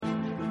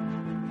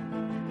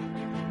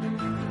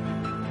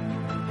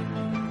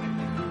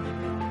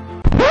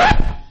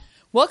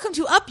Welcome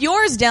to Up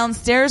Yours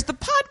Downstairs, the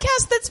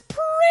podcast that's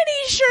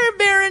pretty sure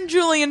Baron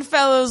Julian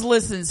Fellows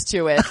listens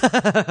to it.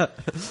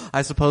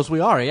 I suppose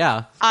we are,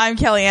 yeah. I'm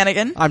Kelly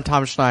Hannigan. I'm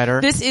Tom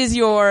Schneider. This is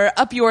your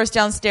Up Yours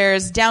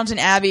Downstairs, Downton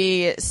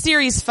Abbey,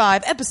 Series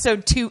 5,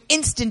 Episode 2,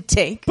 Instant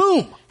Take.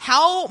 Boom!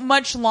 How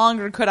much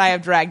longer could I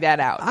have dragged that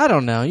out? I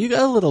don't know. You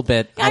got a little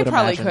bit. I would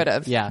probably imagine. could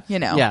have. Yeah. You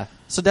know. Yeah.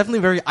 So definitely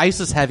very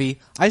ISIS heavy.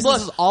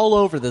 ISIS is all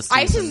over this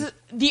season. ISIS,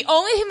 the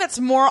only thing that's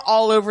more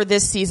all over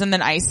this season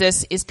than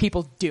ISIS is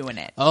people doing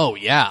it. Oh,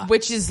 yeah.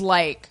 Which is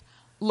like,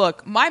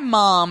 look, my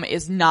mom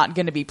is not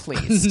going to be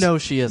pleased. No,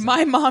 she isn't.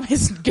 My mom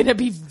is going to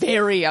be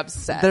very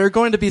upset. There are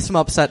going to be some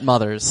upset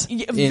mothers.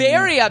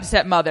 Very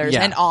upset mothers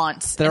and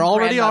aunts. There and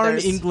already are in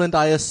grandmothers. England,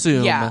 I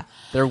assume. Yeah.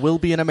 There will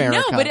be in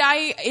America. No, but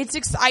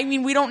I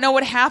mean, we don't know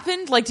what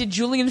happened. Like, did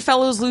Julian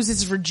Fellows lose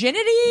his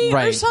virginity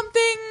or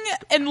something?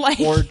 And like,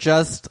 or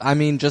just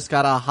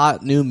got a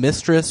hot new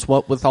mistress,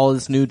 what with all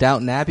his new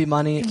Downton Abbey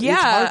money. Yeah.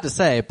 It's hard to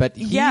say, but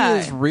he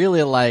is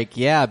really like,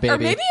 yeah, baby. Or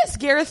maybe it's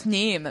Gareth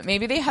Neame.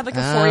 Maybe they had like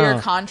a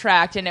 4-year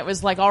contract and it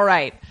was like, all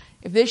right,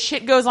 if this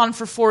shit goes on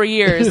for 4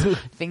 years,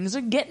 things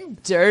are getting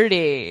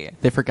dirty.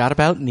 They forgot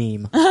about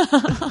Neame.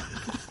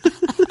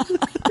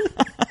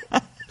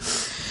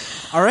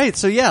 All right,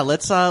 so yeah,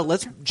 let's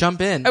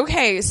jump in.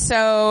 Okay,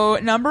 so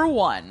number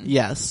one.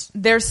 Yes.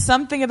 There's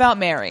something about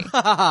Mary.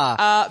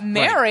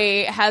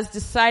 Mary has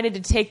decided to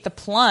take the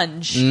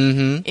plunge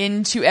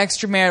into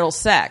extramarital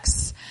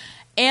sex.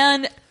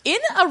 And in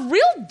a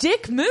real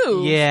dick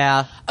move.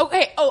 Yeah.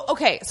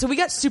 Okay. So we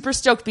got super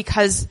stoked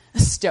because...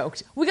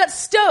 We got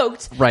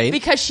stoked right.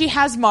 because she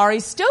has Mari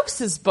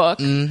Stokes' book,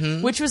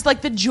 which was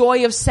like the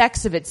joy of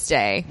sex of its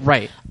day.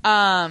 Right.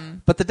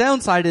 But the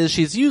downside is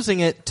she's using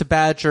it to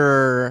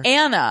badger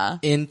Anna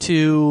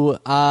into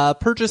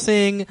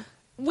purchasing...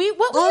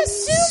 What we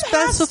assume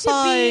has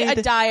to be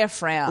a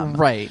diaphragm.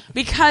 Right.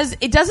 Because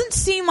it doesn't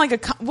seem like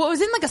it was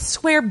in like a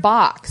square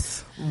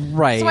box.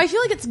 Right. So I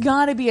feel like it's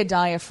gotta be a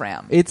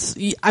diaphragm.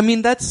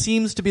 That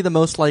seems to be the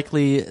most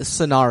likely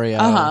scenario.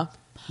 Uh-huh.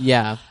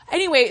 Yeah.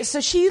 Anyway, so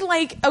she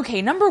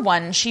number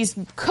one, she's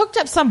cooked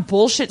up some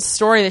bullshit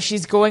story that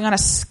she's going on a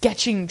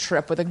sketching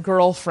trip with a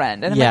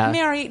girlfriend. And I'm like,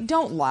 Mary,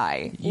 don't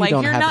lie. You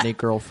don't have any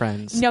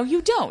girlfriends. No,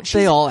 you don't.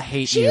 They all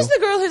hate you. She's the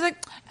girl who's like,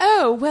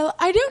 oh, well,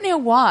 I don't know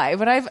why,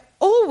 but I've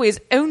always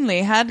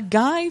only had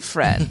guy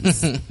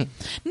friends.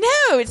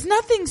 No, it's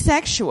nothing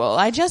sexual.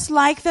 I just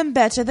like them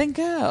better than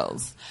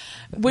girls.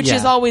 Which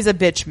is always a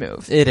bitch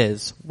move. It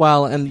is.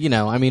 Well, and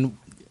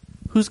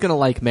who's going to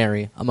like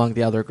Mary among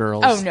the other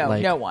girls? Oh, no,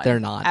 no one. They're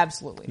not.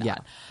 Absolutely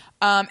not.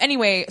 Yeah.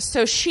 Anyway,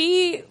 so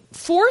she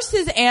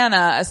forces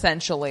Anna,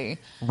 essentially.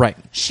 Right.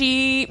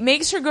 She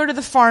makes her go to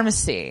the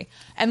pharmacy.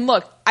 And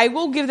look, I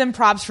will give them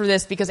props for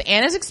this because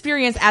Anna's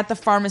experience at the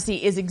pharmacy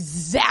is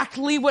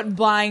exactly what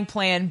buying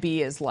Plan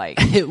B is like.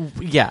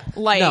 Yeah.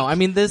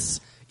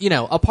 This...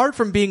 apart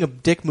from being a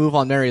dick move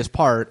on Mary's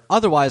part,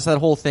 otherwise that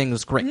whole thing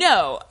is great.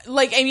 No, and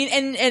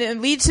it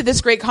leads to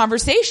this great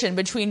conversation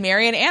between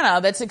Mary and Anna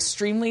that's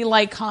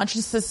extremely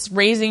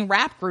consciousness-raising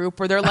rap group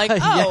where they're like,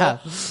 by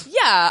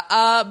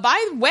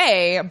the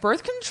way,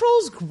 birth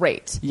control's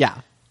great. Yeah.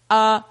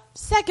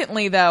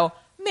 Secondly, though,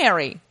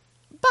 Mary,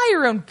 buy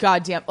your own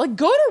goddamn...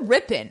 go to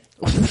Ripon.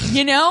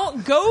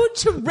 Go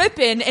to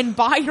Ripon and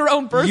buy your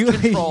own birth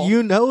control.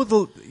 You know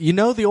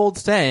the old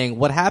saying,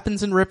 what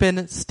happens in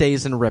Ripon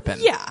stays in Ripon.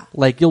 Yeah.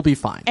 You'll be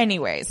fine.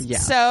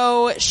 Anyways,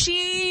 so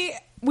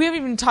we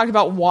haven't even talked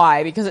about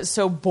why because it's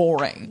so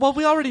boring. Well,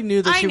 we already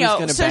knew that she was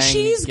going to bang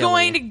she's Gilly.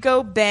 going to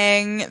go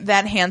bang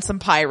that handsome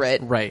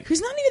pirate. Right.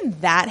 Who's not even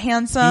that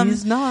handsome.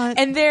 He's not.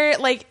 And they're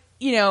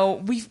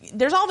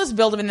there's all this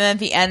build-up, and then at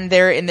the end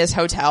they're in this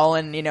hotel,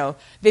 and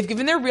they've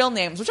given their real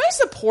names, which I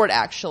support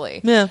actually.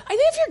 Yeah. I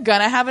think if you're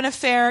gonna have an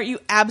affair, you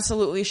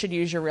absolutely should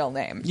use your real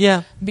name.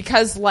 Yeah.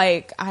 Because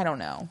I don't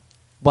know.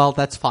 Well,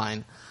 that's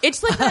fine.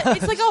 It's like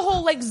a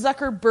whole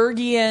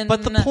Zuckerbergian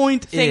but the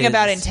point thing is,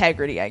 about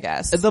integrity, I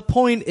guess. The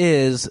point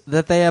is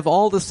that they have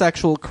all the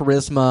sexual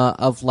charisma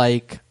of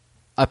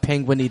a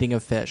penguin eating a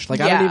fish. I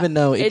don't even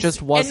know. It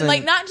just wasn't.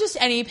 And not just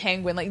any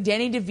penguin,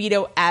 Danny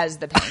DeVito as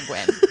the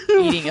penguin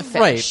eating a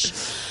fish.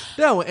 Right.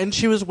 No, and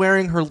she was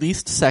wearing her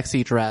least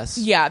sexy dress.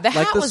 Yeah, the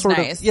hat was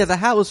nice. The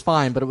hat was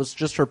fine, but it was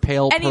just her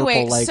pale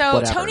purple, so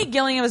whatever. Tony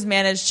Gillingham has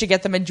managed to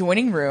get them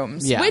adjoining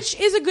rooms, which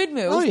is a good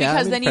move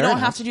because then you don't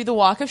have to do the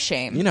walk of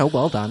shame.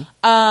 Well done.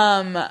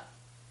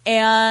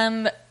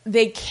 And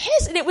they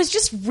kiss, and it was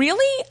just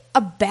really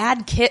a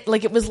bad kiss.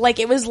 It was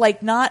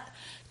not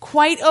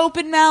quite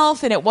open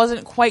mouth, and it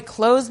wasn't quite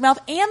closed mouth,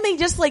 and they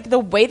just the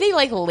way they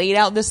laid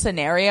out the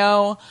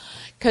scenario,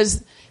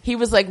 because he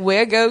was like,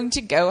 we're going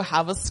to go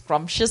have a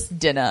scrumptious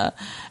dinner.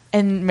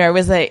 And Mary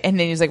was like, and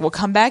then he was like, well,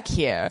 come back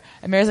here.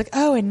 And Mary's like,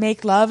 oh, and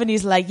make love? And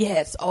he's like,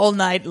 yes, all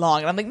night long.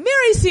 And I'm like,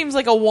 Mary seems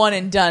like a one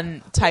and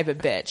done type of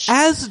bitch.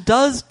 As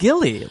does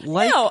Gilly.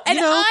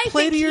 I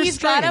play think to your he's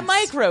got a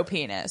strengths. micro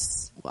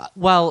penis.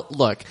 Well,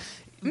 look,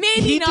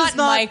 Maybe not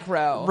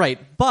micro. Right,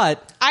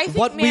 but I think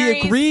what we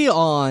agree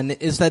on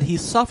is that he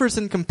suffers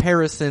in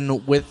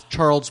comparison with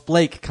Charles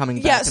Blake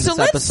coming back in this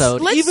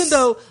episode. Even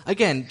though,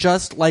 again,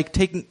 just like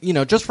taking,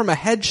 just from a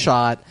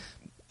headshot,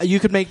 you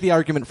could make the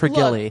argument for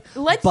Gilly.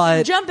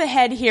 Let's jump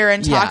ahead here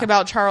and talk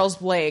about Charles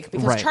Blake,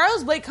 because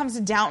Charles Blake comes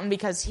to Downton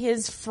because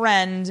his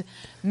friend,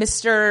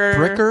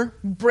 Mr.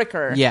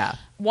 Bricker,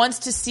 wants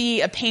to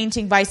see a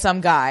painting by some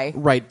guy.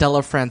 Right,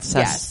 Della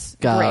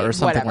Francesca or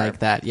something like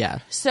that,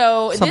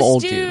 So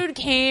this dude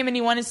came and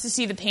he wanted to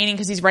see the painting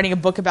because he's writing a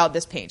book about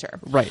this painter.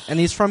 Right, and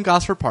he's from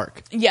Gosford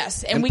Park.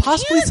 Yes, and we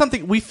possibly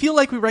something we feel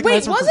like we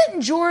recognize him.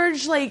 Wasn't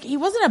George, he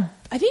wasn't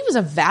I think he was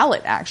a valet,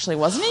 actually,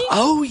 wasn't he?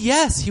 Oh,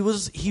 yes, he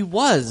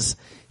was.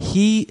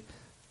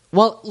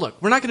 Well, look,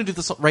 we're not going to do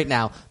this right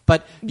now,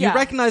 but you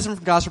recognize him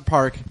from Gosford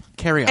Park.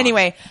 Carry on.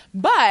 Anyway,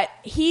 but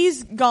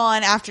he's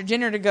gone after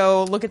dinner to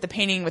go look at the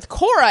painting with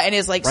Cora and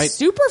is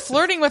super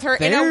flirting with her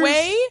in a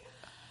way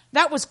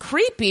that was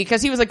creepy,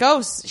 because he was like,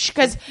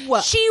 because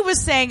she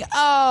was saying,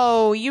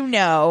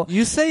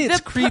 You say it's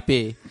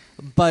creepy,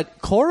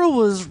 but Cora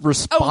was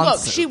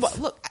responsive.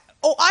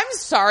 I'm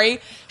sorry.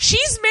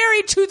 She's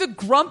married to the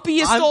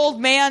grumpiest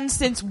old man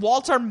since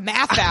Walter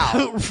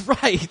Matthau.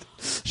 Right.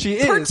 She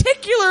is.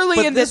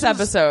 Particularly in this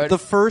episode. The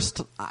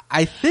first,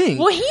 I think.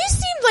 Well, he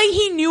seemed like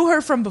he knew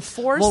her from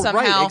before somehow.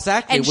 Right,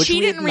 exactly. And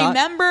she didn't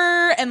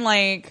remember,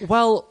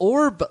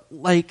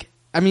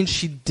 and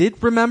she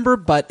did remember,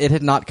 but it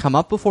had not come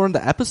up before in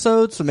the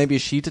episode, so maybe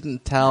she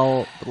didn't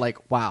tell,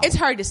 wow. It's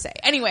hard to say.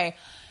 Anyway,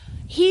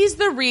 he's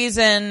the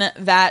reason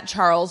that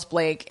Charles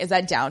Blake is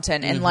at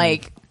Downton, and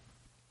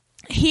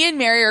he and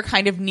Mary are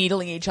kind of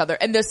needling each other,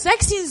 and the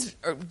sex scenes,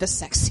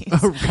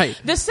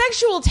 right? The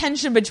sexual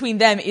tension between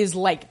them is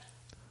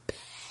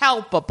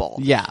palpable.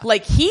 Yeah,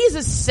 he's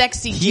a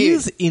sexy dude.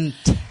 He's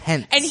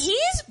intense, and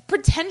he's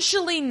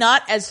potentially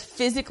not as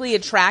physically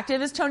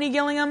attractive as Tony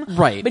Gillingham,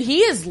 right? But he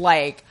is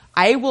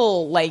I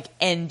will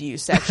end you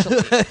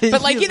sexually,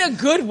 but in a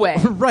good way,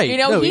 right?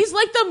 He's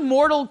the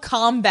Mortal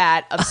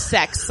Kombat of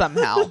sex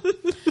somehow,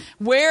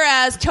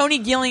 whereas Tony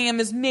Gillingham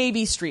is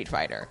maybe Street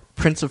Fighter.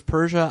 Prince of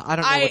Persia. I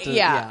don't know what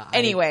to...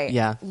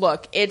 Anyway,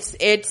 look,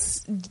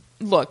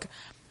 look,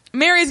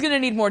 Mary's gonna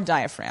need more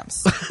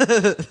diaphragms,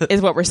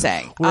 is what we're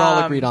saying. We're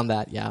all agreed on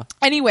that, yeah.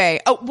 Anyway,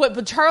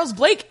 but Charles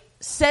Blake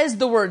says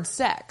the word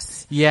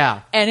sex.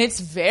 Yeah. And it's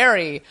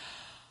very...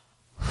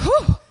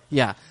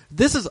 Yeah.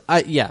 This is...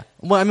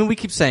 Well, we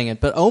keep saying it,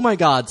 but oh my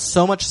god,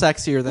 so much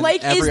sexier than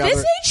every other...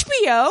 Is this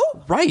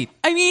HBO? Right.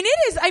 It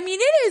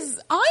is...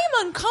 I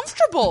am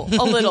uncomfortable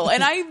a little,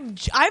 and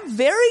I'm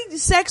very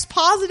sex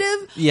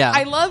positive. Yeah.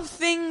 I love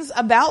things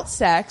about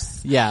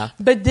sex. Yeah.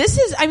 But this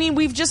is...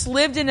 we've just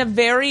lived in a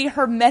very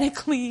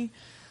hermetically,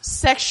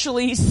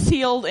 sexually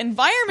sealed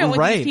environment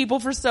with these people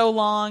for so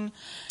long.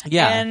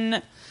 Yeah.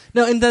 And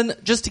then,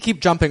 just to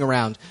keep jumping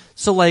around,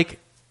 so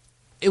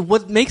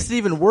what makes it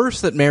even worse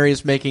that Mary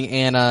is making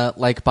Anna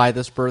buy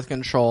this birth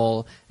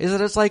control is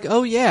that it's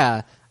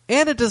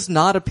Anna does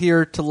not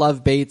appear to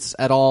love Bates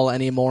at all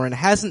anymore and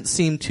hasn't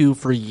seemed to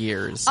for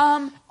years.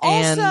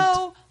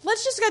 Also,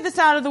 let's just get this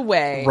out of the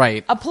way.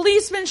 Right. A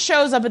policeman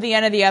shows up at the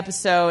end of the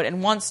episode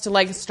and wants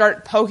to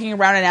start poking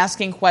around and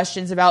asking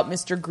questions about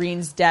Mr.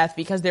 Green's death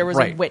because there was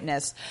a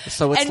witness.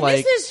 So it's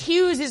Mrs.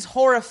 Hughes is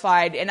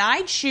horrified, and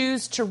I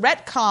choose to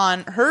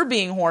retcon her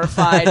being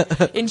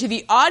horrified into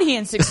the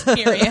audience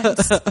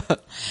experience,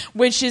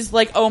 which is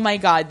oh my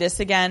god, this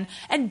again.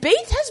 And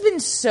Bates has been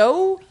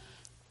so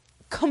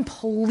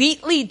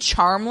completely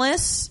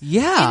charmless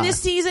in this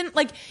season.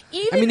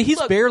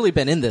 He's barely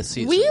been in this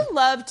season. We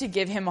love to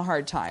give him a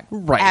hard time,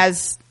 right?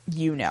 As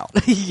you know.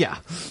 Yeah.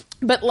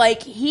 But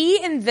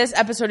he in this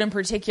episode in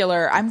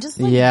particular, I'm just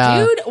dude,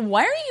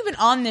 why are you even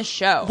on this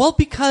show? Well,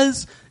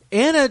 because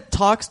Anna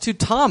talks to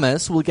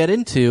Thomas, we'll get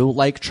into,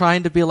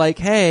 trying to be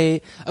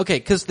hey, okay,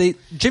 because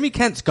Jimmy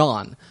Kent's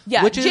gone.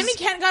 Yeah, Jimmy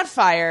Kent got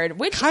fired,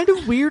 which... kind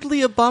of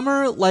weirdly a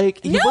bummer,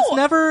 he was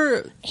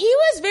never... He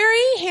was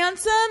very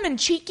handsome and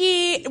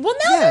cheeky. Well,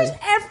 now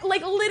there's,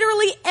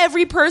 literally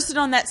every person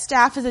on that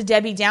staff is a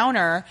Debbie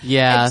Downer.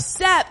 Yeah.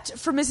 Except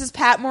for Mrs.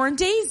 Patmore and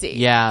Daisy.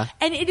 Yeah.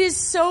 And it is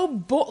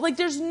so...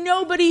 there's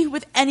nobody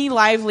with any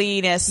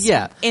liveliness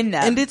in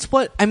them. And it's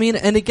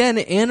and again,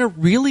 Anna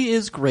really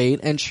is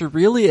great, and she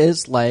really is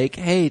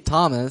hey,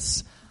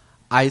 Thomas,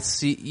 I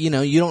see, you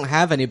don't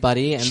have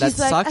anybody, and she's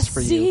that sucks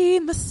for you. I see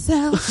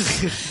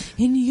myself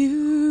in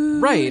you.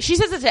 Right. She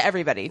says it to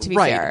everybody, to be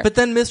fair. But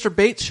then Mr.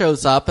 Bates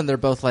shows up, and they're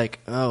both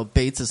oh,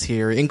 Bates is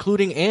here,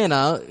 including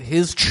Anna,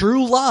 his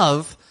true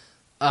love.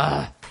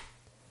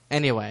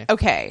 Anyway.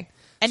 Okay.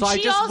 And so I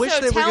just wish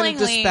they were going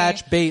to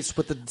dispatch Bates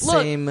with the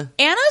same...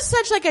 Anna's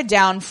such a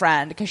down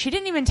friend, because she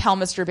didn't even tell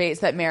Mr.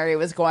 Bates that Mary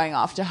was going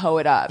off to hoe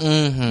it up,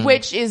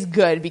 which is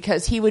good,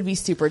 because he would be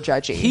super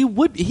judgy. He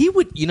would,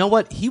 you know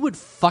what? He would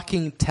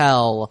fucking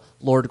tell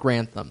Lord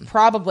Grantham.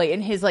 Probably,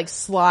 in his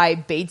sly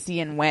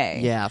Batesian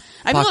way. Yeah.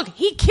 Look,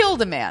 he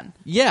killed a man.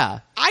 Yeah.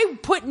 I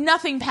put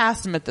nothing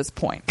past him at this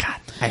point.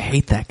 God, I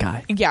hate that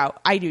guy. Yeah,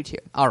 I do too.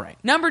 All right.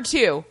 Number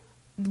 2.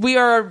 we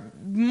are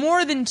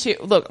more than 2.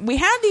 Look, we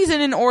have these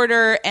in an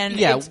order, and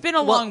it's been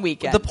a long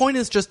weekend. The point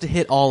is just to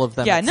hit all of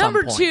them. Yeah, at some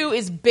number point. 2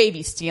 is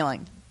baby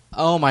stealing.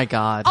 Oh my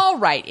god! All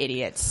right,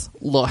 idiots.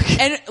 Look,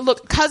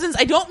 cousins.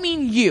 I don't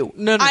mean you.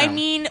 No. I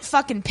mean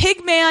fucking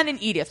Pigman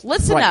and Edith.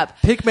 Listen up.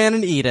 Pigman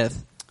and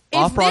Edith.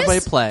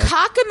 Off-Broadway play. If this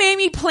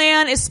cockamamie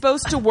plan is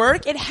supposed to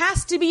work, it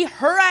has to be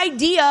her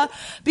idea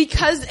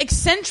because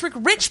eccentric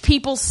rich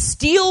people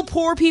steal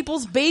poor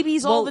people's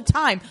babies all the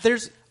time.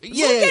 Look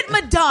at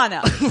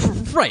Madonna.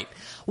 Right.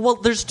 Well,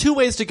 there's 2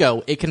 ways to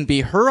go. It can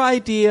be her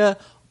idea,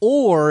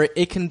 or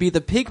it can be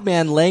the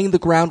Pigman laying the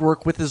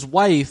groundwork with his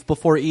wife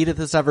before Edith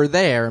is ever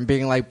there and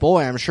being like,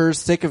 boy, I'm sure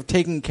sick of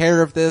taking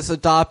care of this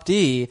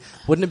adoptee.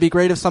 Wouldn't it be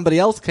great if somebody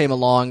else came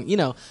along?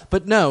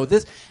 But no,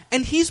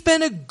 and he's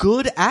been a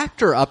good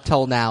actor up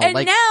till now. And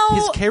now,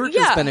 his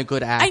character's been a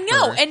good actor. I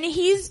know, and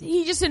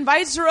he just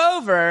invites her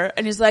over,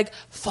 and he's like,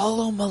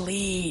 "Follow my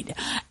lead,"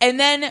 and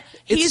then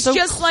he's so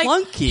just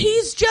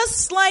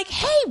clunky. like,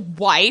 "Hey,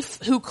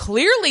 wife, who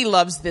clearly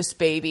loves this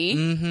baby,"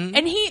 and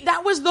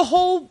that was the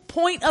whole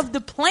point of the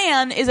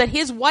plan, is that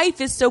his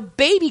wife is so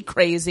baby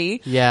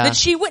crazy that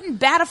she wouldn't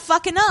bat a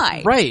fucking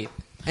eye, right?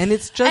 And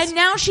it's just, and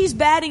now she's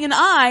batting an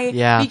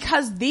eye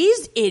because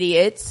these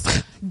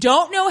idiots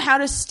don't know how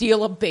to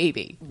steal a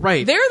baby.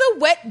 Right. They're the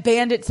wet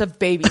bandits of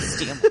baby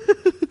stealing.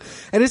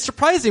 And it's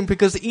surprising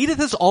because Edith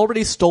has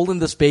already stolen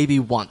this baby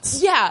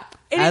once. Yeah.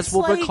 And as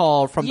we'll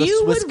recall from the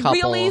Swiss couple.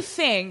 You would really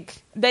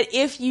think that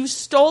if you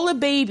stole a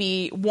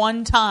baby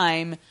one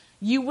time,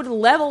 you would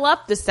level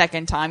up the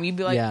second time. You'd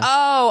be like,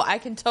 oh, I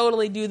can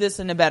totally do this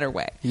in a better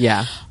way.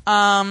 Yeah.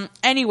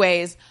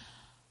 Anyways,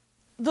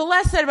 the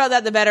less said about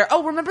that, the better.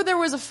 Oh, remember there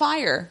was a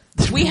fire.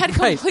 We had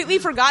completely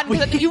forgotten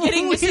because at the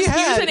beginning, Mrs.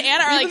 Hughes and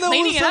Anna are like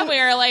cleaning it up. We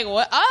were like,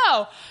 what?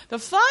 Oh, the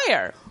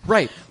fire.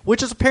 Right.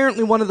 Which is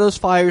apparently one of those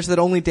fires that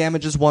only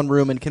damages one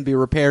room and can be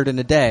repaired in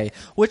a day.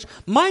 Which,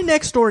 my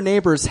next door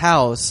neighbor's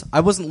house, I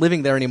wasn't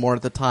living there anymore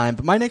at the time,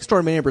 but my next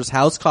door neighbor's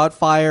house caught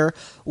fire.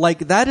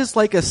 Like, that is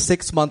like a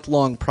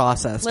 6-month-long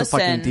process to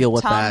fucking deal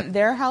with Tom, that.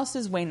 Their house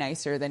is way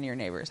nicer than your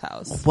neighbor's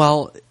house.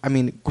 Well, I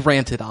mean,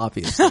 granted,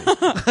 obviously.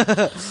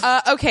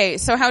 Okay,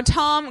 so how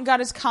Tom got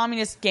his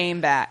communist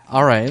game back.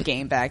 All right.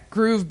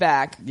 Groove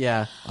back.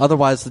 Yeah.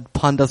 Otherwise, the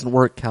pun doesn't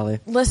work, Kelly.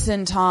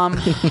 Listen, Tom,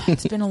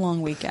 it's been a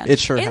long weekend. It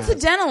sure has.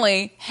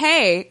 Incidentally,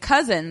 hey,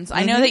 cousins,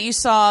 I know that you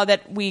saw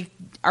that we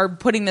are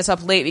putting this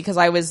up late because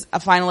I was a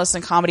finalist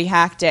in Comedy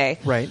Hack Day.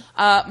 Right.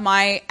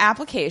 My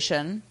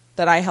application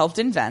that I helped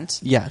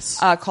invent. Yes.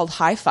 Called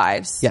High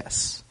Fives.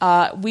 Yes.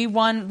 We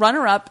won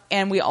runner-up,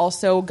 and we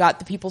also got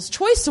the People's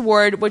Choice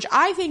Award, which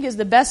I think is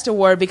the best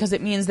award because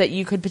it means that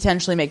you could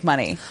potentially make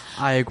money.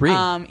 I agree.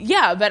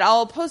 Yeah, but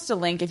I'll post a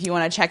link if you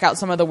want to check out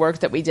some of the work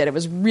that we did. It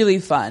was really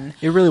fun.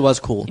 It really was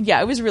cool.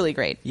 Yeah, it was really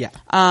great. Yeah.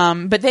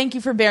 But thank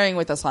you for bearing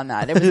with us on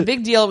that. It was a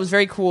big deal. It was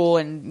very cool,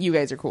 and you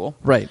guys are cool.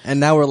 Right.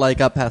 And now we're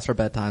like up past our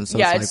bedtime, so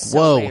yeah, it's like,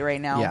 whoa. So late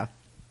right now.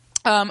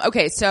 Yeah.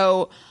 Okay,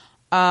 so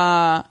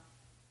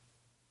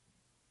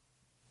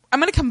I'm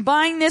going to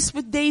combine this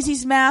with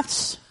Daisy's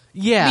maths.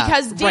 Yeah.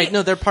 Because right.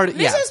 No, they're part of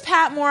Mrs.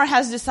 Patmore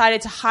has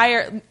decided to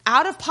hire,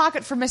 out of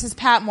pocket for Mrs.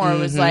 Patmore,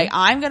 was like,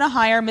 I'm going to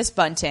hire Miss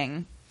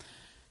Bunting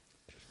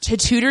to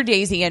tutor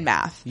Daisy in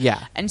math.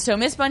 Yeah. And so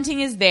Miss Bunting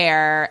is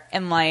there,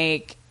 and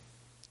like,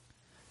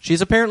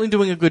 she's apparently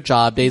doing a good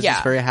job. Daisy's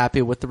very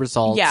happy with the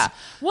results. Yeah.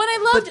 What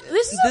I loved,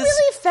 this is a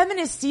really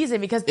feminist season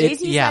because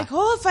Daisy's like,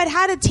 oh, if I'd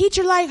had a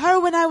teacher like her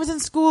when I was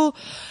in school,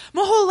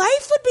 my whole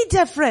life would be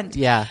different.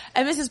 Yeah.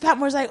 And Mrs.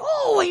 Patmore's like,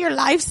 oh, well, your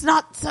life's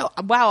not so...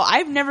 Wow,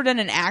 I've never done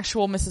an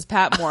actual Mrs.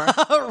 Patmore.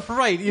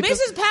 Right.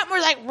 Mrs.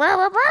 Patmore's like...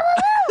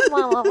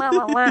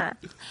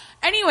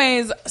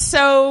 Anyways,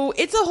 so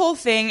it's a whole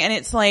thing, and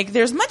it's like,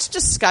 there's much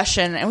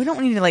discussion, and we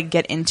don't need to like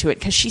get into it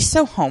because she's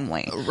so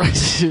homely. Right.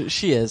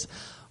 She is.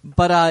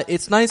 But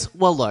it's nice.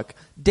 Well, look,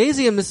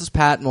 Daisy and Mrs.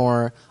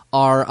 Patmore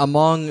are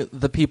among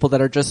the people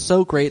that are just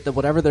so great that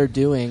whatever they're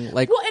doing,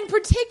 like... Well, and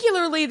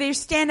particularly they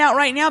stand out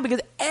right now because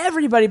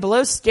everybody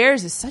below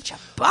stairs is such a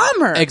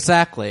bummer.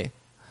 Exactly.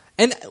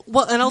 And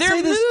I'll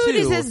say this too. Their mood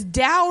is as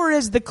dour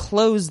as the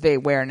clothes they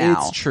wear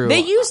now. It's true.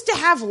 They used to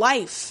have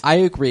life. I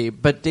agree.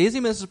 But Daisy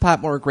and Mrs.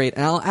 Patmore are great.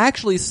 And I'll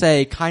actually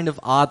say, kind of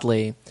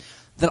oddly,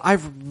 that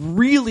I've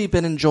really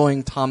been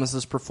enjoying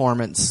Thomas's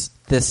performance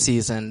this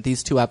season,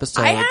 these 2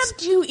 episodes. I have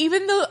too,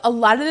 even though a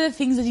lot of the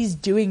things that he's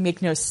doing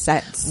make no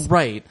sense.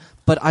 Right.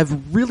 But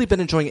I've really been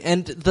enjoying it.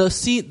 And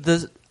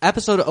the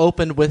episode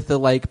opened with the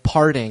like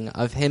parting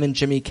of him and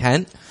Jimmy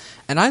Kent.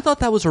 And I thought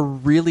that was a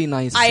really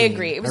nice scene. I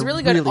agree. It was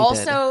really good.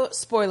 Also,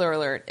 spoiler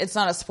alert. It's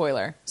not a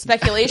spoiler.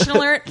 Speculation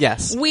alert.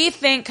 Yes. We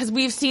think, because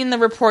we've seen the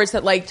reports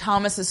that like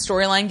Thomas's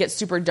storyline gets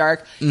super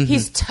dark,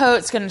 he's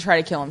totes going to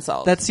try to kill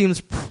himself. That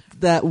seems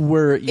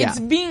It's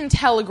being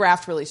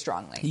telegraphed really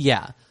strongly.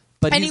 Yeah.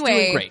 But anyway,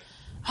 he's doing great.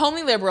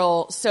 Homely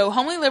Liberal. So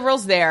Homely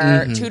Liberal's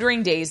there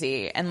tutoring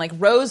Daisy, and like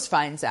Rose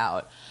finds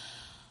out.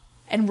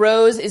 And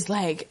Rose is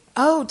like,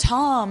 oh,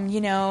 Tom,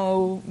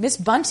 Miss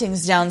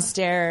Bunting's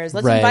downstairs.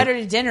 Let's invite her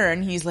to dinner.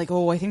 And he's like,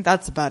 oh, I think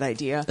that's a bad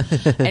idea.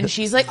 And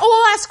she's like,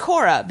 oh, I'll ask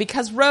Cora,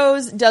 because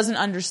Rose doesn't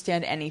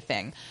understand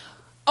anything.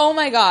 Oh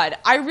my God.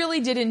 I really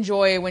did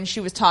enjoy when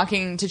she was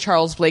talking to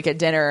Charles Blake at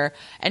dinner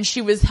and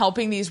she was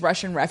helping these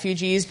Russian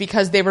refugees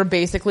because they were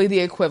basically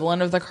the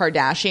equivalent of the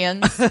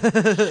Kardashians.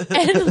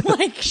 And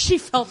like, she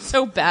felt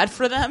so bad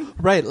for them.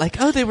 Right. Like,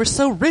 oh, they were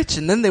so rich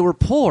and then they were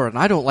poor. And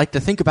I don't like to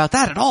think about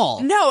that at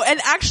all. No. And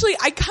actually,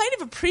 I kind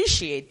of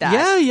appreciate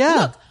that. Yeah.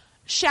 Look,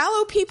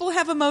 shallow people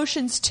have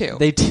emotions too.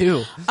 They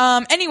do.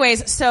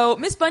 Anyways, so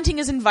Miss Bunting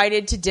is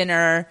invited to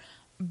dinner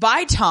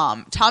by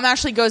Tom. Tom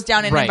actually goes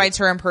down and invites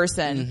her in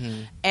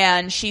person,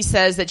 and she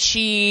says that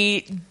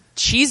she's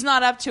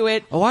not up to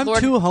it. Oh, I'm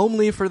too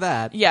homely for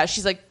that. Yeah,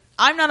 she's like,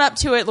 I'm not up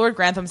to it. Lord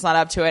Grantham's not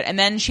up to it. And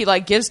then she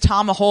like gives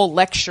Tom a whole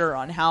lecture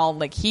on how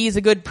like he's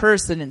a good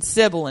person and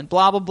Sybil and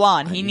blah blah blah,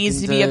 and he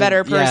needs to be a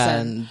better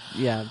person.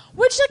 Yeah.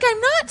 Which like I'm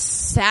not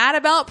sad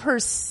about per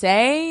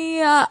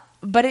se,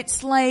 but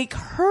it's like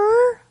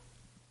her.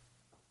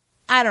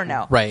 I don't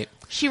know. Right.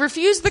 She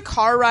refused the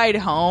car ride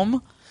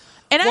home,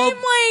 and I'm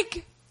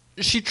like.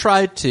 She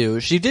tried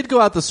to. She did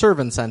go out the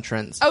servants'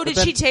 entrance. Oh, did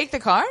she take the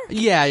car?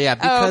 Yeah,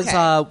 because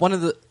okay. one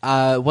of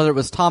the whether it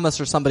was Thomas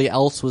or somebody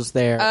else was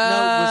there. No, it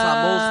was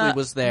not. Mosley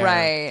was there,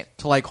 right,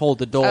 to like hold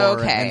the door.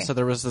 Okay. And so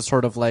there was this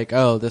sort of like,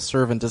 oh, this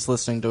servant is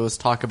listening to us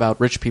talk about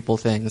rich people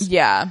things.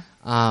 Yeah.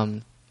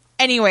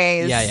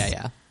 Anyways.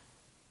 Yeah.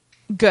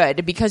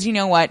 Good, because you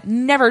know what?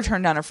 Never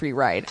turn down a free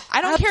ride.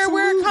 I don't care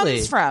where it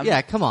comes from.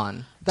 Yeah, come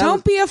on.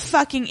 Don't be a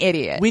fucking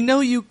idiot. We know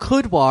you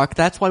could walk.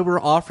 That's why we're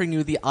offering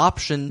you the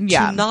option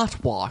to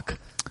not walk.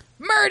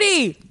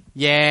 Murdy!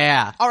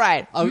 Yeah. All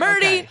right. Oh,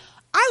 Murdy. okay.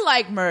 I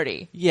like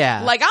Murdy.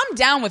 Yeah. Like, I'm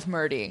down with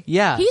Murdy.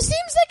 Yeah. He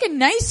seems like a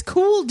nice,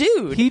 cool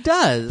dude. He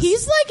does.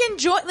 He's like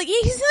enjoying, like,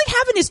 he's like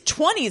having his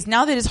 20s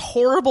now that his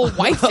horrible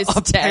wife is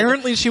dead.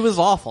 Apparently she was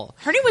awful.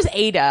 Her name was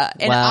Ada,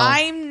 and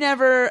I'm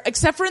never,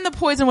 except for in the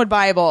Poisonwood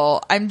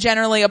Bible, I'm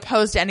generally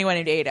opposed to anyone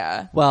named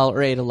Ada. Well,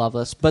 or Ada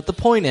Lovelace. But the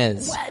point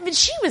is... Well, I mean,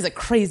 she was a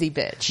crazy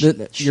bitch.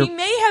 She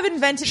may have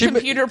invented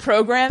computer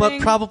programming.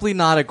 But probably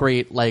not a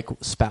great, like,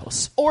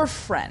 spouse. Or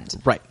friend.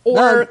 Right.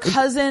 Or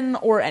cousin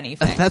or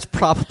anything. That's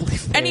probably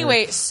fair.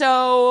 Anyway,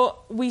 so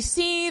we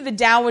see the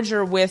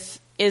Dowager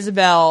with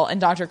Isabel and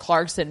Dr.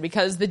 Clarkson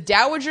because the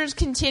Dowager's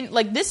continue,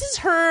 like, this is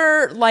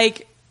her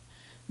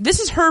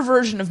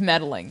version of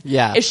meddling.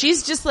 Yeah. If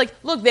she's just like,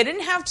 look, they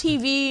didn't have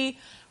TV,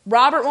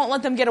 Robert won't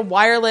let them get a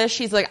wireless,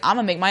 she's like, I'm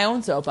gonna make my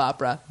own soap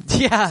opera.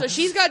 Yeah. So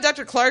she's got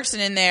Dr. Clarkson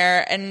in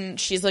there, and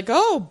she's like,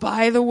 oh,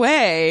 by the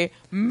way,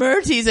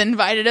 Murty's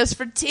invited us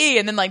for tea.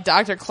 And then, like,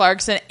 Dr.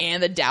 Clarkson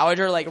and the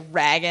Dowager, like,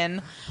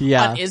 ragging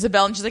on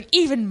Isabel. And she's like,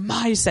 even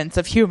my sense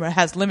of humor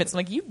has limits. I'm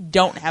like, you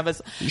don't have a...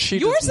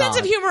 Your sense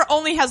of humor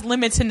only has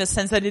limits in the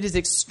sense that it is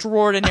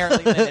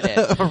extraordinarily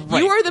limited.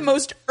 Right. You are the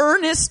most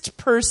earnest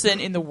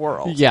person in the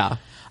world. Yeah.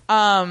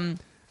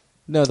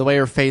 No, the way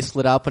her face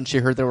lit up when she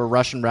heard there were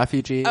Russian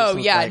refugees. Oh,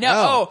 yeah.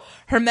 Like,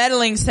 her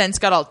meddling sense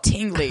got all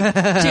tingly. She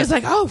was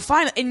like, oh,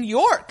 fine. In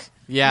York.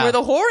 Yeah. Where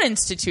the Whore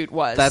Institute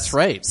was. That's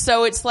right.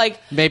 So it's like...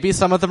 Maybe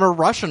some of them are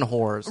Russian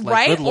whores. Like,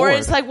 right? Good Or Lord.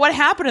 it's like, what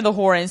happened to the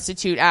Whore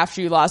Institute after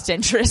you lost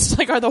interest?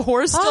 Like, are the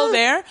whores still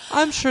there?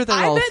 I'm sure they're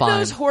all fine. I bet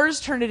those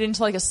whores turned it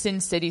into like a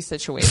Sin City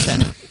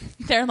situation.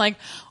 They're like,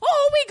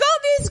 oh, we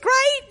got this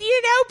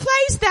great,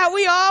 place that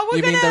we are.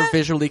 You mean they're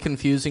visually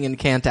confusing and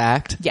can't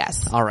act?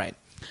 Yes. All right.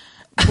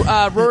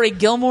 Rory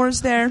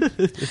Gilmore's there.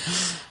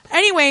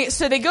 Anyway,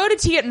 so they go to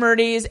tea at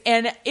Murdy's,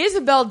 and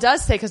Isabel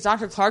does say, because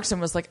Dr. Clarkson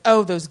was like,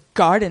 oh, those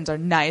gardens are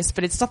nice,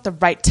 but it's not the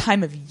right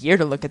time of year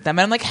to look at them.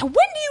 And I'm like, when do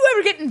you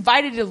ever get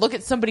invited to look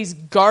at somebody's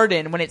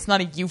garden when it's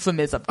not a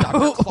euphemism,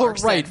 Dr.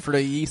 Clarkson? Right, for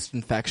a yeast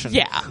infection.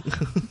 Yeah.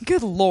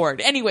 Good Lord.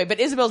 Anyway, but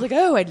Isabel's like,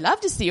 oh, I'd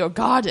love to see your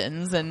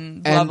gardens,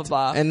 and blah, blah,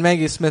 blah. And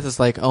Maggie Smith is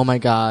like, oh my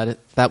God,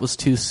 that was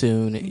too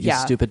soon, you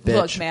stupid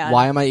bitch. Look, man.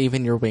 Why am I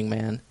even your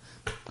wingman?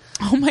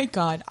 Oh my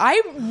God.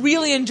 I'm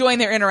really enjoying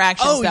their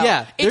interactions, though.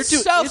 Yeah. It's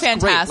so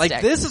fantastic. Great.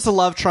 Like, this is a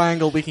love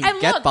triangle we can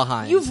get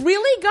behind. You've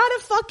really got to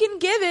fucking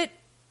give it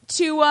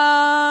to,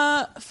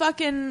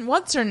 fucking,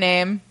 what's her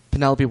name?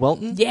 Penelope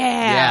Wilton?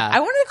 Yeah.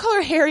 I wanted to call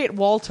her Harriet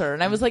Walter,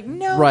 and I was like,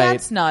 no,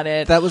 that's not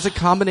it. That was a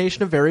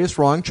combination of various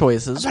wrong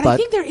choices. But I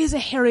think there is a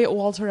Harriet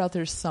Walter out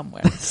there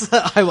somewhere.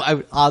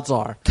 Odds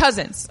are.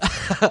 Cousins.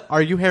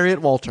 Are you Harriet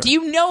Walter? Do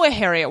you know a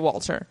Harriet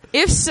Walter?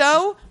 If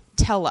so...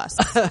 tell us.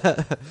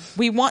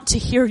 We want to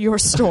hear your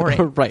story.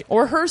 Right.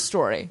 Or her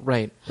story.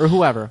 Right. Or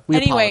whoever.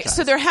 Anyway, apologize.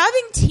 So they're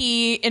having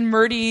tea in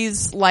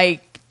Murdy's,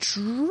 like,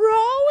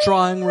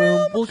 drawing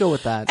room. We'll go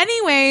with that.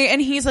 Anyway,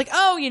 and he's like,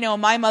 oh,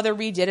 my mother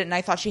redid it and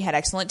I thought she had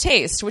excellent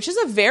taste, which is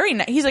a very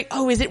nice... He's like,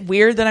 oh, is it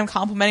weird that I'm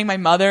complimenting my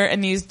mother?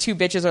 And these two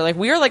bitches are like,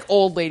 we are like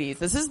old ladies.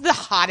 This is the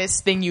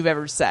hottest thing you've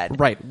ever said.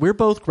 Right. We're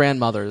both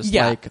grandmothers.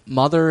 Yeah. Like,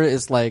 mother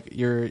is like,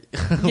 we're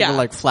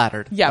like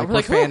flattered. Yeah. We're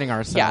like fanning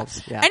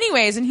ourselves. Yeah.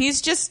 Anyways, and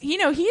he's just,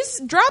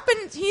 he's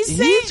dropping... He's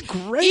saying...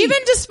 great. Even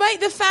despite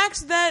the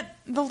fact that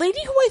the lady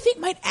who I think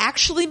might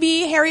actually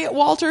be Harriet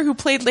Walter, who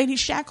played Lady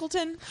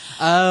Shackleton.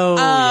 Oh,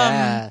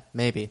 yeah,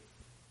 maybe.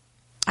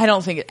 I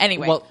don't think it.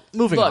 Anyway. Well,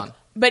 moving on.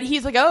 But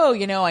he's like, oh,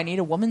 I need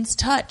a woman's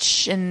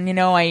touch. And,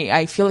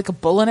 I feel like a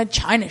bull in a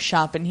china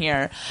shop in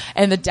here.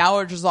 And the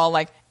dowager's all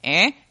like,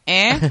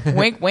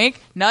 wink,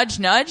 wink, nudge,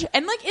 nudge.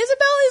 And like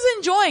Isabel is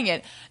enjoying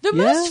it. The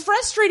most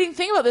frustrating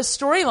thing about this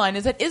storyline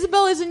is that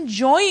Isabel is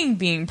enjoying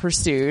being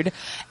pursued,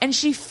 and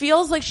she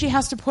feels like she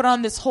has to put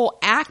on this whole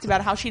act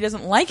about how she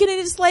doesn't like it. And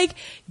it's like,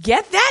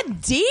 get that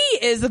D,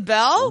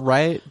 Isabel.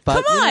 Right.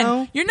 But, come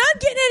on. You're not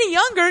getting any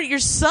younger. Your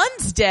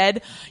son's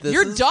dead.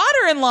 Your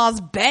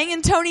daughter-in-law's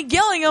banging Tony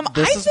Gillingham.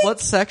 This is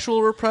what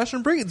sexual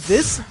repression brings.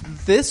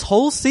 This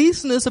whole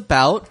season is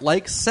about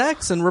like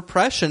sex and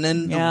repression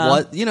and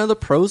what, the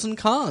pros and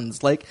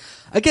cons. Like,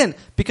 again,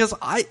 because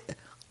I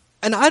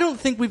don't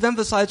think we've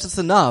emphasized this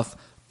enough.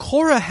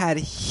 Cora had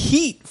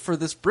heat for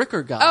this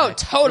Bricker guy. Oh,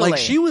 totally. Like,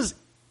 she was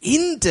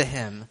into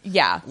him.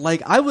 Yeah.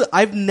 Like,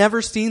 I've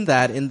never seen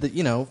that in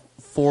the,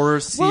 4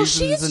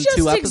 seasons and 2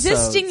 episodes. Well, she's just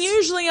existing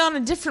usually on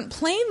a different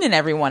plane than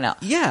everyone else.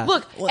 Yeah.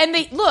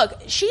 Look,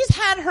 she's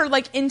had her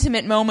like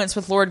intimate moments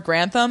with Lord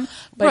Grantham,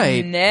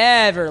 but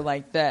never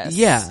like this.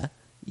 Yeah.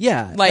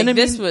 Yeah. Like,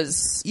 this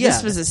was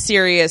a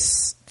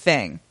serious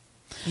thing.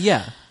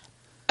 Yeah.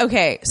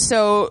 Okay,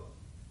 so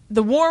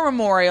the war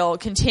memorial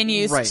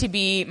continues to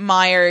be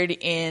mired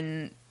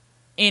in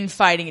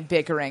fighting and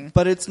bickering.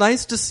 But it's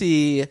nice to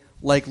see,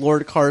 like,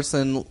 Lord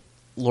Carson.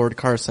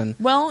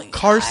 Well,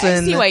 Carson.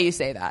 I see why you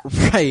say that.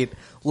 Right.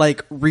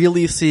 Like,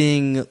 really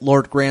seeing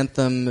Lord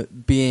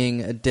Grantham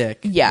being a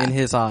dick in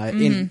his eye,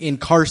 in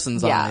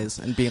Carson's eyes,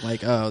 and being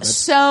like, oh, that's...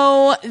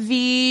 So,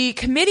 the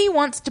committee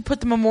wants to put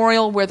the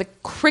memorial where the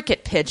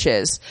cricket pitch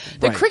is.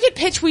 The cricket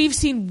pitch we've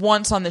seen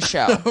once on the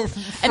show.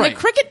 And the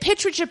cricket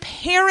pitch, which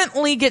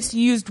apparently gets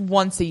used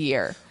once a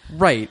year.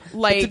 Right.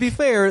 Like, but to be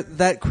fair,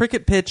 that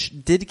cricket pitch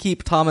did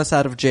keep Thomas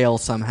out of jail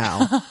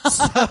somehow.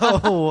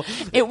 So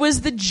it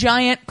was the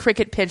giant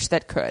cricket pitch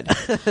that could.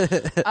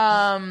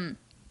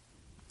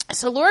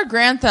 So Lord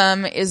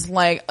Grantham is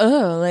like,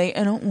 I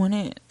don't want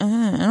it.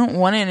 I don't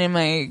want it in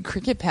my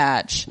cricket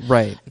patch.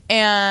 Right.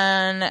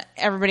 And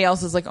everybody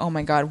else is like, oh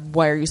my God,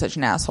 why are you such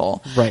an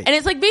asshole? Right. And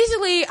it's like,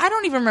 basically, I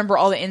don't even remember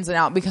all the ins and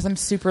outs because I'm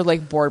super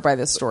like bored by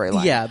this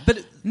storyline. Yeah,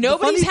 but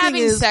nobody's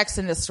having sex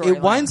in this storyline.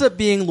 It winds up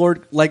being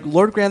Lord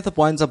Grantham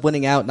winds up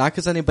winning out, not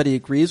because anybody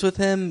agrees with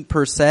him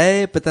per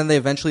se, but then they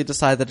eventually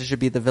decide that it should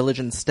be the village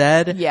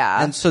instead.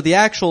 Yeah. And so the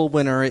actual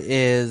winner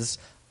is,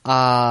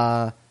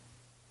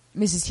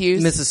 Mrs.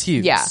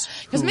 Hughes? Yeah.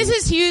 Because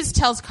Mrs. Hughes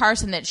tells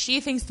Carson that she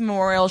thinks the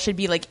memorial should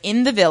be like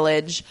in the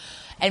village,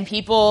 and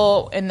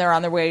people, when they're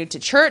on their way to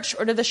church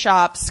or to the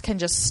shops, can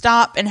just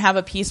stop and have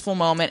a peaceful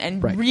moment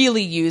and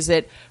really use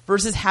it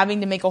versus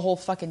having to make a whole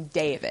fucking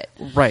day of it.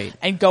 Right.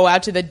 And go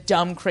out to the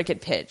dumb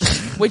cricket pitch,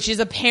 which is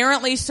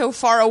apparently so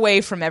far away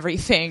from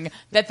everything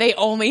that they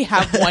only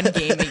have one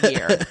game a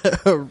year.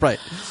 Right.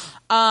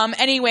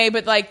 Anyway,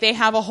 but like they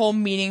have a whole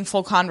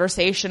meaningful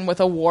conversation with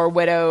a war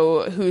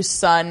widow whose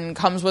son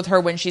comes with her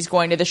when she's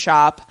going to the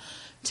shop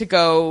to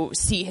go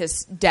see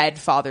his dead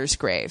father's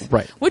grave.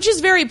 Right. Which is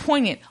very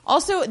poignant.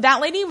 Also,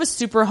 that lady was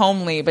super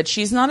homely, but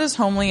she's not as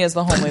homely as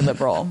the homely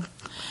liberal.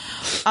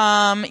 So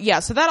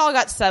that all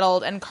got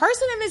settled, and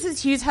Carson and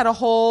Mrs. Hughes had a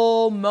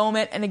whole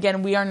moment, and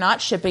again, we are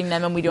not shipping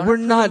them, and we're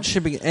not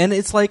shipping, and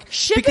it's like...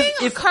 Shipping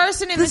of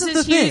Carson and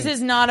Mrs. Hughes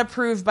is not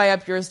approved by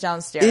Up Yours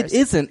Downstairs. It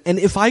isn't, and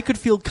if I could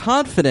feel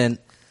confident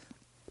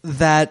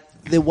that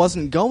it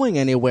wasn't going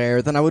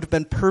anywhere, then I would have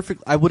been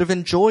perfect. I would have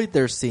enjoyed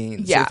their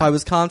scenes. Yeah. If I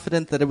was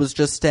confident that it was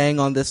just staying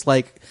on this,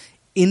 like,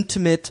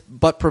 intimate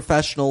but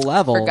professional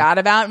level. Forgot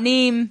about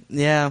Neem.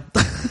 Yeah.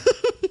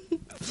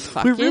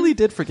 We really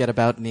did forget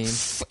about Neem.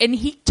 And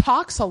he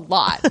talks a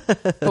lot,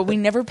 but we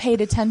never paid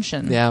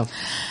attention. Yeah.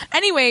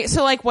 Anyway,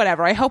 so like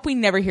whatever. I hope we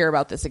never hear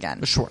about this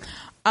again. Sure.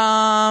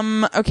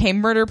 Okay,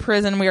 murder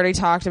prison. We already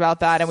talked about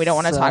that, and we don't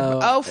want to talk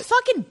about... Oh,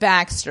 fucking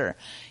Baxter.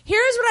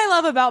 Here's what I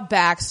love about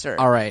Baxter.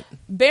 All right.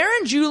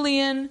 Baron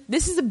Julian...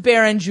 This is a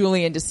Baron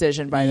Julian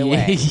decision, by the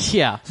way.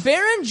 Yeah.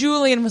 Baron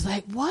Julian was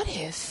like, what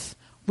if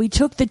we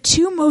took the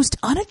two most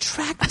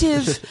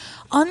unattractive,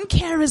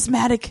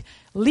 uncharismatic...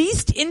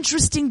 least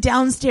interesting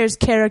downstairs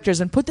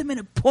characters and put them in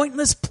a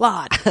pointless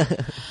plot.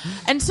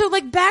 And so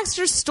like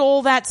Baxter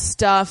stole that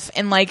stuff,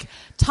 and like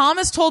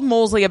Thomas told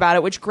Molesley about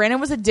it, which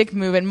granted was a dick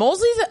move, and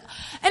Molesley's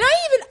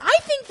I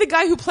think the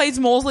guy who plays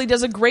Molesley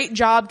does a great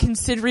job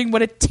considering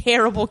what a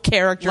terrible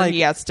character he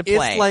has to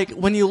play. It's like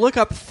when you look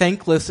up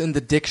thankless in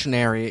the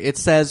dictionary, it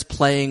says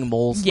playing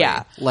Molesley.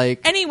 Yeah.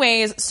 Like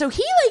anyways, so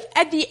he like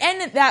at the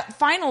end of that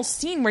final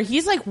scene where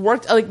he's like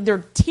worked, like there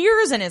are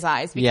tears in his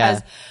eyes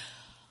because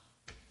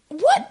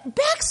what,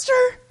 Baxter?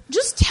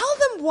 Just tell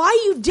them why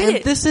you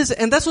did it.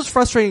 And that's what's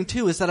frustrating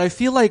too, is that I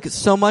feel like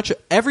so much,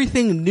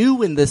 everything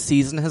new in this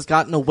season has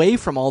gotten away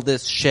from all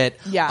this shit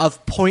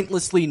of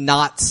pointlessly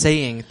not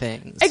saying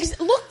things.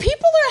 Look,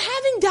 people are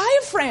having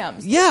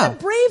diaphragms. Yeah.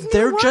 It's a brave new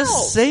They're world.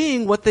 just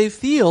saying what they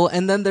feel,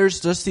 and then there's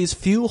just these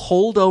few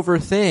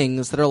holdover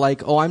things that are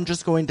like, oh, I'm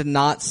just going to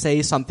not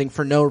say something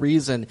for no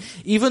reason,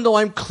 even though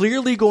I'm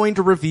clearly going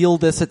to reveal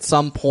this at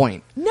some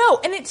point. No,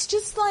 and it's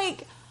just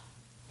like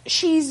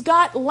she's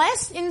got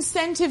less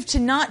incentive to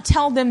not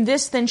tell them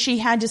this than she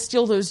had to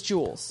steal those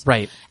jewels.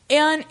 Right.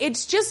 And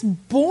it's just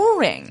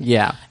boring.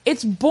 Yeah.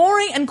 It's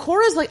boring, and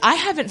Cora's like, I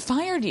haven't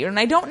fired you, and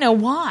I don't know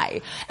why.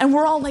 And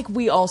we're all like,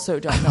 we also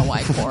don't know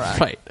why, Cora.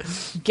 Right.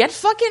 Get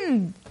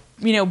fucking,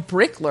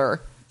 Brickler,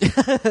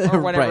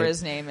 or whatever Right.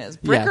 his name is.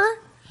 Bricker?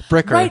 Yeah.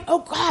 Bricker. Right, oh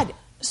God.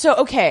 So,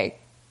 okay,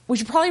 we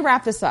should probably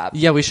wrap this up.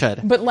 Yeah, we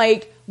should. But,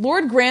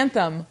 Lord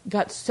Grantham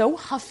got so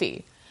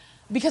huffy.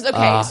 Because,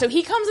 so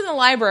he comes in the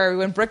library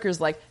when Bricker's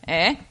like,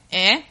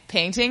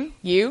 painting,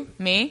 you,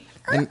 me.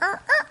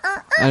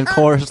 And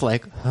Cora's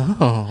like,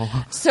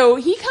 oh. So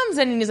he comes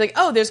in and he's like,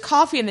 oh, there's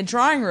coffee in the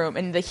drawing room,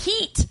 and the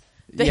heat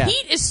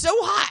is so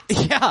hot.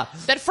 Yeah.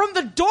 That from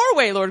the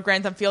doorway, Lord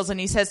Grantham feels, and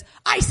he says,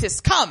 Isis,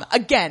 come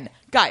again.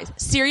 Guys,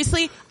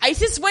 seriously?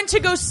 Isis went to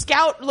go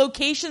scout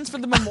locations for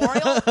the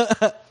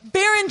memorial?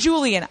 Baron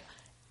Julian,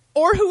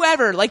 or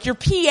whoever, like your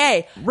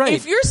PA. Right.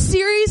 If you're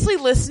seriously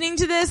listening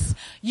to this,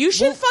 you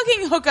should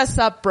fucking hook us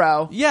up,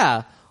 bro.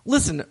 Yeah.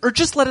 Listen, or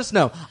just let us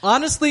know.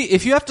 Honestly,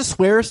 if you have to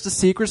swear us to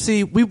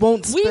secrecy, we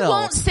won't spill. We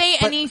won't say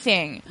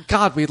anything.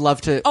 God, we'd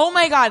love to. Oh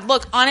my God.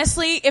 Look,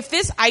 honestly, if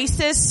this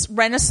ISIS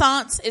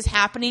renaissance is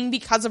happening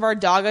because of our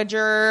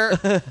Dowager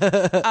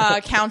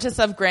Countess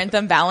of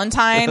Grantham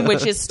Valentine,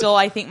 which is still,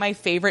 I think, my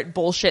favorite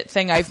bullshit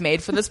thing I've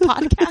made for this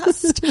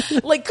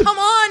podcast. Like, come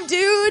on,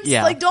 dudes.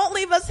 Yeah. Like, don't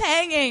leave us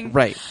hanging.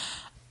 Right.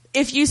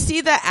 If you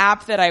see the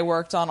app that I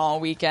worked on all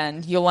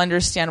weekend, you'll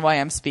understand why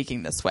I'm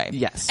speaking this way.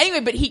 Yes.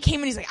 Anyway, but he came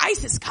and he's like,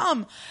 Isis,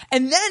 come.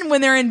 And then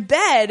when they're in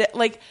bed,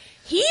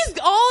 he's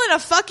all in a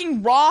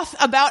fucking wrath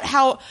about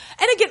how,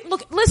 and again,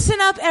 look,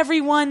 listen up,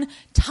 everyone.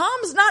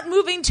 Tom's not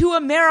moving to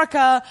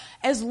America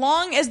as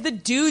long as the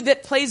dude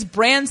that plays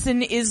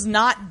Branson is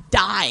not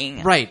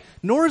dying. Right.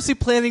 Nor is he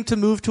planning to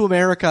move to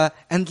America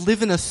and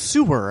live in a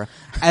sewer,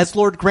 as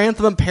Lord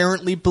Grantham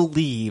apparently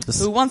believes.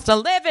 Who wants to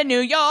live in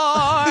New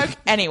York?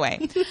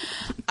 Anyway.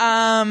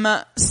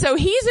 So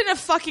he's in a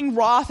fucking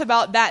wrath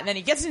about that, and then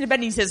he gets into bed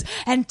and he says,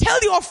 and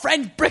tell your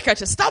friend Bricker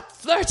to stop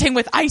flirting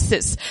with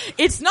Isis.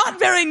 It's not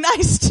very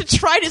nice to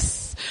try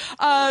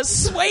to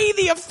sway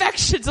the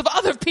affections of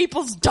other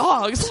people's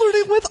dogs.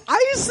 Flirting with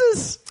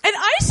Isis! And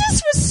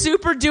Isis was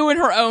super doing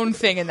her own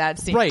thing in that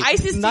scene. Right.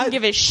 Isis didn't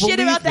give a shit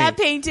about that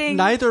painting.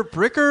 Neither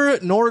Bricker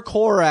nor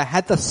Cora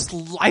had the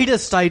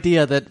slightest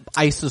idea that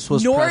Isis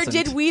was Nor present.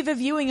 did we, the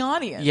viewing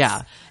audience.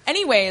 Yeah.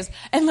 Anyways,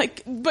 and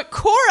but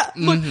Cora,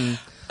 look,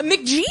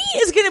 McGee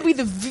is going to be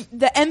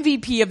the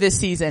MVP of this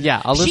season.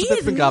 Yeah, Elizabeth she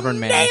is McGovern,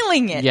 man.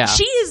 nailing it. Yeah.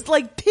 She is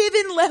like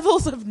Piven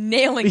levels of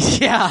nailing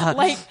it.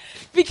 Yeah.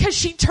 Because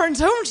she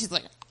turns over and she's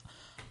like,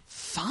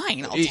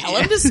 fine, I'll tell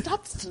him to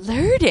stop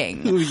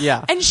flirting.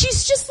 Yeah. And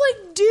she's just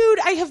like, dude,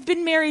 I have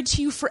been married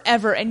to you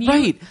forever. And you.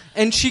 Right.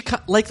 And she,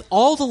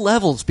 all the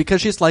levels, because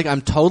she's like,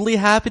 I'm totally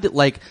happy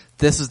to,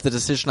 this is the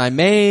decision I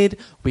made.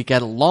 We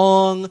get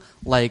along.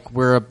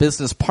 We're a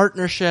business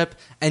partnership.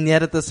 And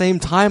yet at the same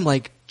time,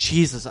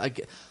 Jesus,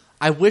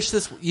 I wish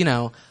this,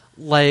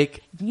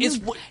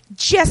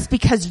 just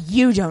because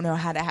you don't know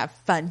how to have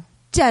fun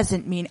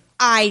doesn't mean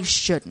I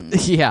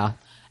shouldn't. Yeah.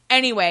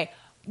 Anyway,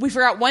 we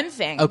forgot one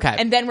thing. Okay.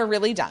 And then we're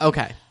really done.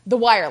 Okay. The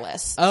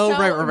wireless. Oh, so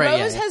right.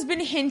 Rose Yeah. has been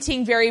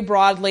hinting very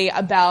broadly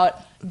about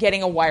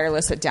getting a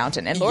wireless at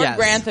Downton. And Lord Yes.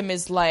 Grantham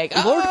is like,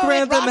 Lord it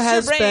Grantham rots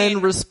has your brain.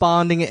 been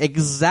responding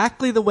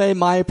exactly the way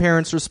my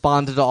parents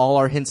responded to all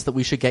our hints that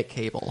we should get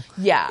cable.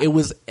 Yeah. It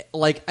was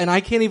and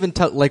I can't even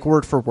tell,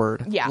 word for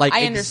word. Yeah, I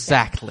understand.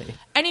 Exactly.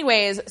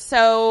 Anyways,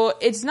 so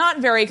it's not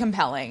very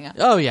compelling.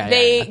 Oh, yeah.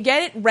 They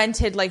get it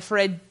rented for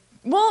a...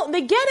 Well, they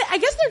get it. I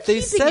guess they're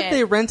They keeping said it.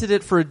 they rented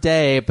it for a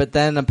day, but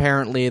then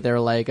apparently they're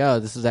like, "Oh,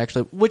 this is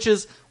actually," which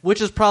is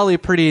probably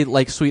pretty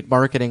sweet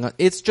marketing.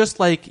 It's just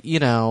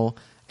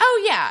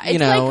Oh, yeah.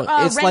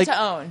 It's rent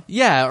to own.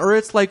 Yeah, or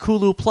it's like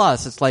Hulu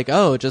Plus. It's like,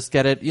 oh, just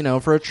get it,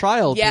 for a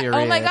trial period.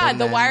 Oh my God. and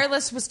The then-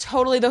 wireless was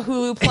totally the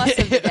Hulu Plus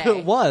of the day.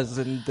 It was,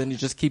 and then you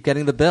just keep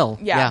getting the bill.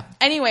 Yeah.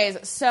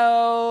 Anyways,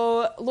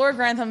 so Lord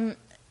Grantham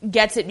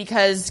gets it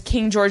because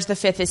King George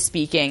V is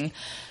speaking.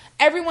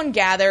 Everyone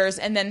gathers,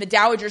 and then the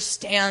Dowager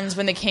stands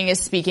when the king is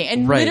speaking,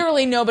 and Right.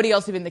 literally nobody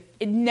else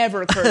it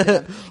never occurred to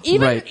them.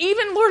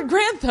 Even Lord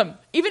Grantham,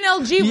 even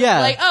LG was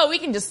like, oh, we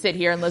can just sit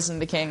here and listen to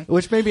the king.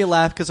 Which made me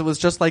laugh because it was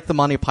just like the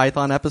Monty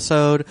Python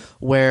episode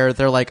where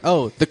they're like,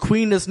 oh, the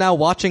queen is now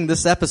watching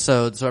this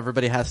episode, so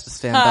everybody has to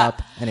stand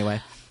up. Anyway.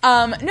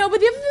 No, but the other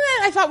thing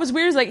that I thought was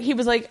weird is he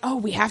was like, oh,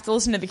 we have to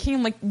listen to the king.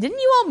 I'm like, didn't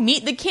you all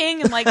meet the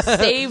king and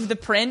save the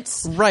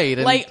prince? Right.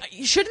 And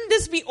shouldn't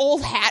this be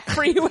old hat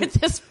for you at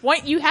this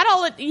point? You had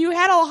all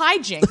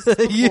hijinks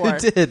before.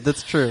 You did.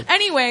 That's true.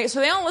 Anyway,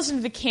 so they all listen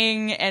to the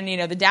king, and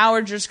the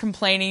dowager's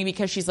complaining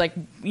because she's like,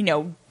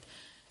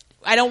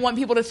 I don't want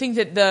people to think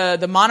that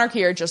the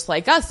monarchy are just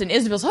like us. And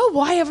Isabel's,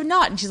 why have we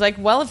not? And she's like,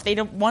 well, if they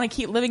don't want to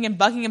keep living in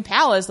Buckingham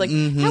Palace, like,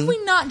 have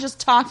we not just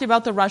talked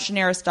about the Russian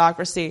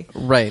aristocracy?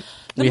 Right.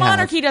 The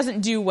monarchy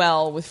doesn't do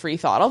well with free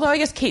thought, although I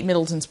guess Kate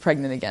Middleton's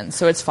pregnant again,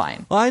 so it's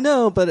fine. Well, I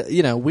know, but,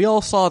 we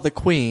all saw the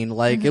Queen.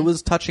 Like, it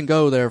was touch and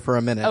go there for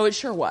a minute. Oh, it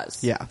sure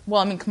was. Yeah.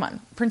 Well, I mean, come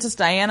on. Princess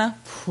Diana?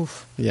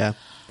 Oof. Yeah.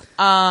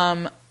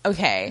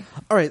 Okay.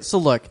 All right, so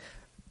look,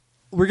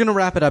 we're going to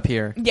wrap it up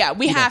here. Yeah,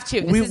 we have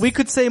to. We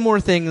could say more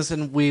things,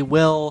 and we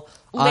will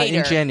Later.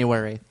 in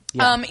January.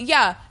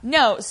 Yeah.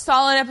 No,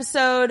 solid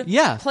episode.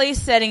 Yeah.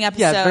 Place setting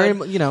episode.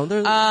 Yeah,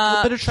 there's a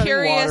bit of treading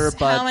curious water,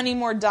 but how many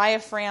more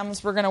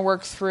diaphragms we're going to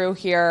work through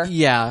here.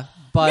 yeah,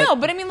 but No,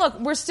 but I mean, look,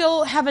 we're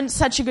still having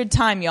such a good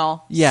time,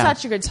 y'all. Yeah.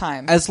 Such a good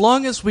time. as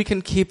long as we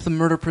can keep the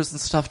murder prison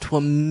stuff to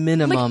a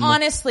minimum. Like,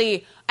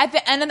 honestly, at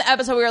the end of the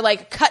episode, we were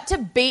like, cut to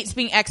Bates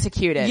being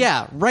executed.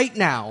 Yeah, right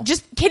now.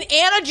 Can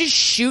Anna just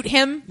shoot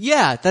him?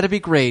 Yeah, that'd be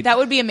great. That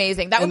would be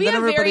amazing. That would And be then a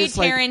very everybody's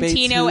like, Bates who?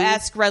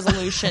 Tarantino-esque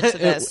resolution to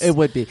this. It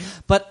would be.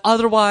 But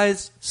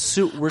otherwise,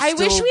 I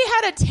wish we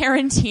had a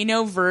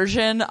Tarantino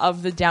version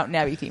of the Downton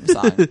Abbey theme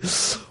song.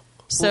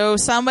 So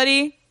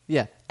somebody,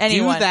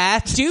 anyone,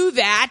 do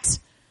that.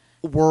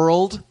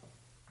 World.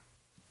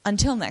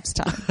 Until next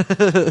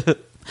time.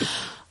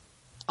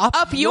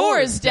 Up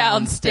yours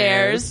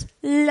downstairs.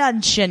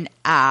 Luncheon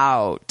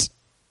out.